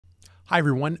Hi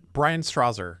everyone, Brian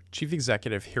Strauser, Chief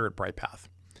Executive here at Bryghtpath.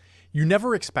 You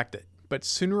never expect it, but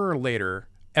sooner or later,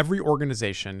 every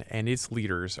organization and its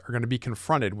leaders are going to be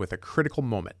confronted with a critical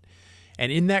moment.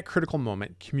 And in that critical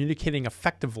moment, communicating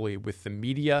effectively with the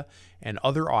media and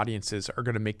other audiences are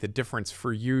going to make the difference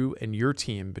for you and your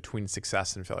team between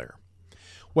success and failure.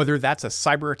 Whether that's a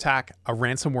cyber attack, a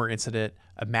ransomware incident,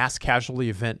 a mass casualty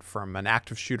event from an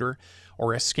active shooter,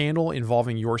 or a scandal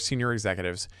involving your senior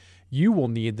executives, you will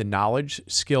need the knowledge,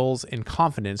 skills, and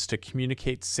confidence to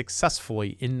communicate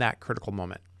successfully in that critical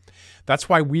moment. That's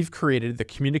why we've created the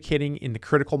Communicating in the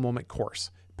Critical Moment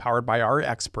course, powered by our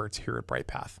experts here at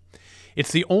Bryghtpath.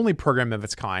 It's the only program of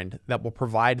its kind that will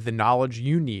provide the knowledge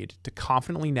you need to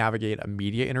confidently navigate a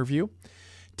media interview,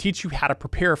 teach you how to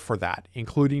prepare for that,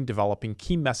 including developing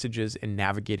key messages and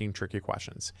navigating tricky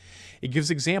questions. It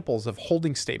gives examples of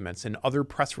holding statements and other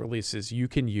press releases you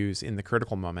can use in the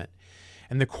critical moment.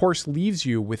 And the course leaves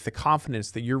you with the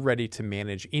confidence that you're ready to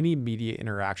manage any media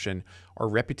interaction or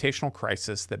reputational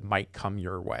crisis that might come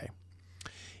your way.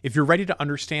 If you're ready to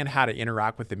understand how to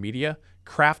interact with the media,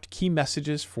 craft key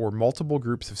messages for multiple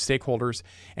groups of stakeholders,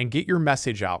 and get your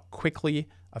message out quickly,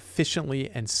 efficiently,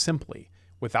 and simply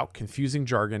without confusing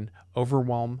jargon,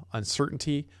 overwhelm,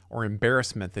 uncertainty, or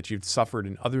embarrassment that you've suffered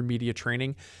in other media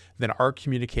training, then our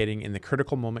Communicating in the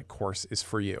Critical Moment course is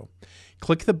for you.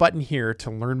 Click the button here to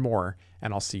learn more,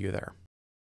 and I'll see you there.